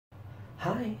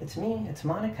Hi, it's me, it's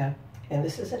Monica, and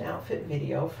this is an outfit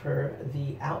video for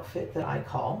the outfit that I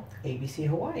call ABC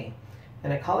Hawaii.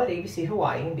 And I call it ABC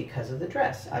Hawaii because of the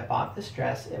dress. I bought this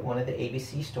dress at one of the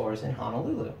ABC stores in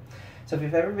Honolulu. So if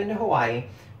you've ever been to Hawaii,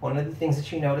 one of the things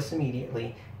that you notice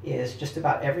immediately is just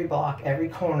about every block, every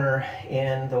corner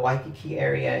in the Waikiki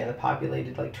area, in the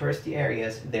populated touristy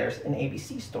areas, there's an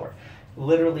ABC store.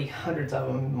 Literally hundreds of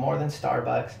them, more than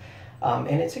Starbucks.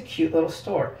 And it's a cute little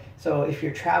store. So if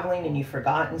you're traveling and you've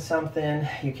forgotten something,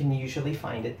 you can usually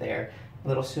find it there.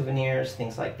 Little souvenirs,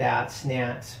 things like that,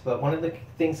 snacks. But one of the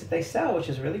things that they sell, which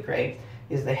is really great,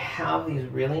 is they have these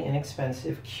really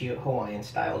inexpensive, cute Hawaiian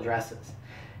style dresses.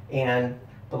 And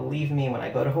believe me, when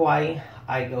I go to Hawaii,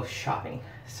 I go shopping.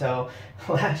 So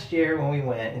last year when we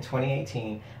went in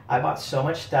 2018, I bought so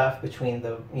much stuff between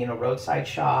the roadside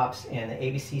shops and the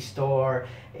ABC store,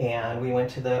 and we went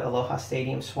to the Aloha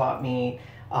Stadium swap meet,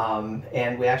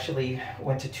 and we actually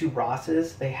went to two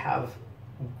Rosses. They have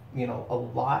a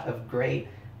lot of great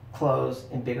clothes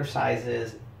in bigger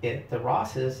sizes at the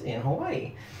Rosses in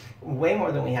Hawaii, way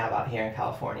more than we have out here in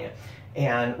California.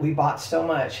 And we bought so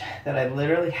much that I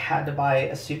literally had to buy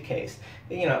a suitcase.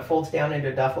 It folds down into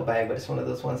a duffel bag, but it's one of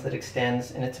those ones that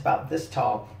extends, and it's about this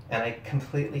tall, and I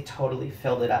completely, totally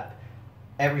filled it up.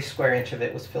 Every square inch of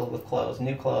it was filled with clothes,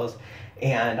 new clothes,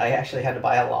 and I actually had to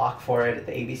buy a lock for it at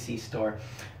the ABC store.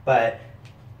 But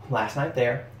last night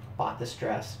there, bought this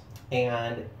dress,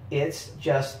 and it's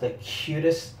just the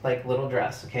cutest little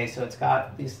dress. Okay, so it's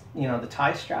got these, the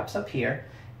tie straps up here.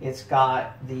 It's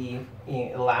got the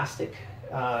elastic,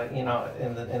 in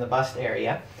the bust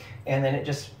area, and then it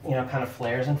just, kind of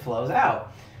flares and flows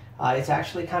out. It's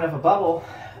actually kind of a bubble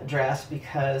dress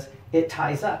because it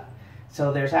ties up.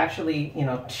 So there's actually,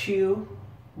 two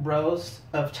rows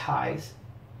of ties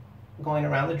going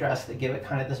around the dress that give it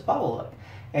kind of this bubble look.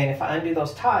 And if I undo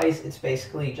those ties, it's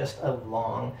basically just a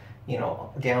long,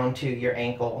 down to your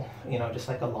ankle, just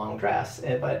like a long dress.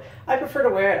 But I prefer to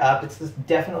wear it up. It's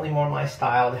definitely more my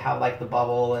style to have the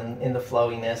bubble and the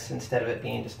flowiness instead of it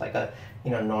being just like a,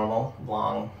 normal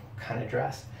long kind of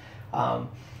dress.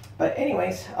 But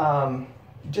anyways,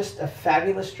 just a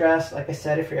fabulous dress. Like I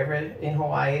said, if you're ever in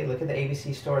Hawaii, look at the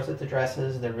ABC stores at the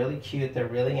dresses. They're really cute. They're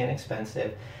really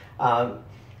inexpensive.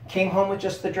 Came home with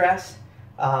just the dress.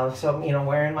 So,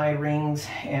 wearing my rings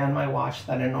and my watch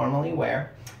that I normally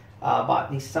wear. Bought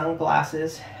these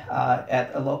sunglasses at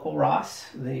a local Ross.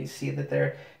 You see that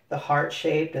they're the heart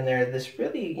shaped, and they're this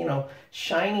really,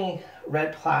 shiny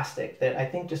red plastic that I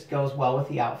think just goes well with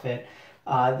the outfit.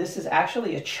 This is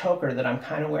actually a choker that I'm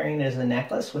kind of wearing as a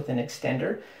necklace with an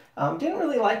extender. Didn't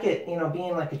really like it,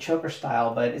 being like a choker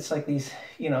style, but it's like these,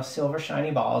 silver shiny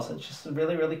balls. It's just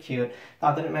really, really cute.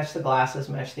 Thought that it matched the glasses,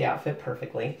 matched the outfit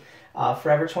perfectly.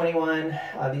 Forever 21.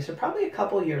 These are probably a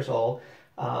couple years old.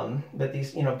 But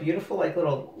these, beautiful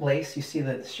little lace, you see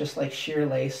that it's just like sheer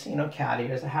lace, cat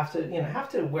ears. I have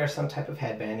to wear some type of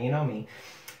headband, you know me.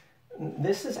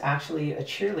 This is actually a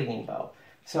cheerleading bow.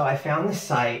 So I found this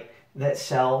site that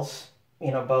sells,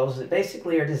 bows that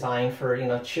basically are designed for,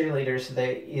 cheerleaders.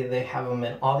 They have them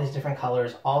in all these different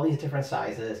colors, all these different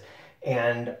sizes.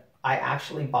 And I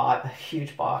actually bought a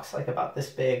huge box, about this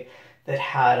big, that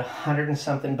had 100 and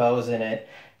something bows in it.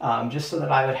 Just so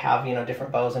that I would have,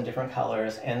 different bows and different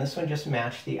colors. And this one just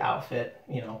matched the outfit,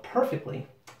 perfectly.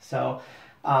 So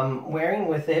wearing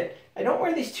with it, I don't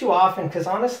wear these too often because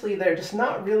honestly, they're just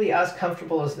not really as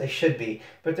comfortable as they should be.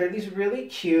 But they're these really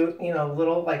cute,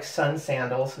 little sun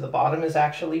sandals. So the bottom is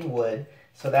actually wood.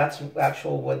 So that's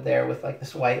actual wood there with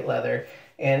this white leather.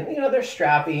 And, they're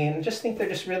strappy, and just think they're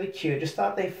just really cute. Just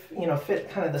thought they,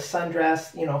 fit kind of the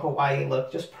sundress, Hawaii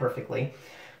look just perfectly.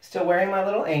 Still wearing my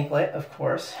little anklet, of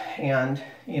course, and,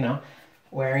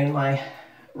 wearing my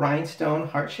rhinestone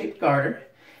heart-shaped garter.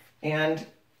 And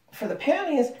for the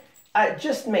panties, it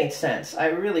just made sense. I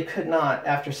really could not,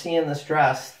 after seeing this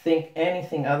dress, think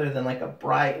anything other than a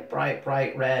bright, bright,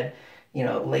 bright red,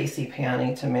 lacy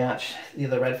panty to match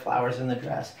the red flowers in the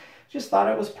dress. Just thought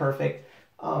it was perfect.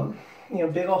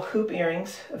 Big old hoop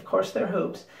earrings. Of course, they're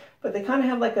hoops, but they kind of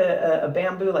have a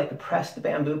bamboo, a pressed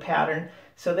bamboo pattern.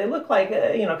 So they look like,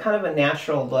 kind of a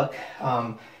natural look,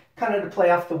 kind of to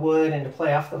play off the wood and to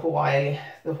play off the Hawaii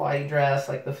dress,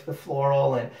 the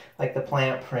floral and the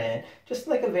plant print. Just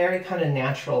a very kind of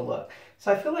natural look.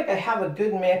 So I feel like I have a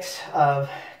good mix of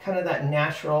kind of that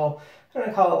natural, I'm going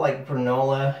to call it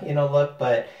granola, look,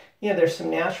 but there's some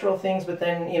natural things, but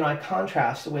then, I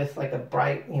contrast with a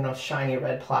bright, shiny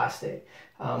red plastic,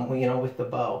 with the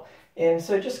bow. And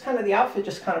so just kind of the outfit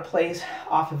just kind of plays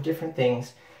off of different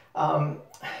things.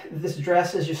 This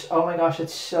dress is just, oh my gosh,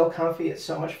 it's so comfy. It's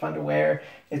so much fun to wear.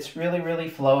 It's really, really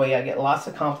flowy. I get lots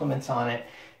of compliments on it.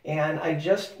 And I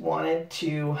just wanted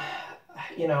to,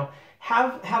 you know,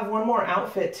 have one more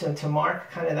outfit to mark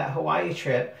kind of that Hawaii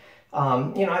trip. You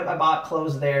know, I bought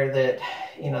clothes there that,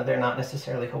 you know, they're not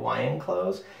necessarily Hawaiian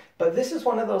clothes, but this is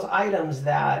one of those items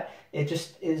that it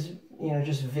just is, you know,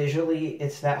 just visually,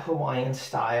 it's that Hawaiian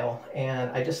style. And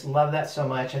I just love that so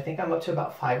much. I think I'm up to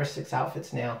about 5 or 6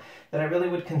 outfits now that I really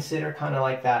would consider kind of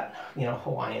like that, you know,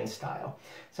 Hawaiian style.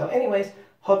 So anyways,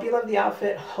 hope you love the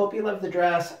outfit. Hope you love the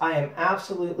dress. I am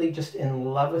absolutely just in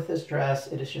love with this dress.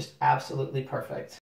 It is just absolutely perfect.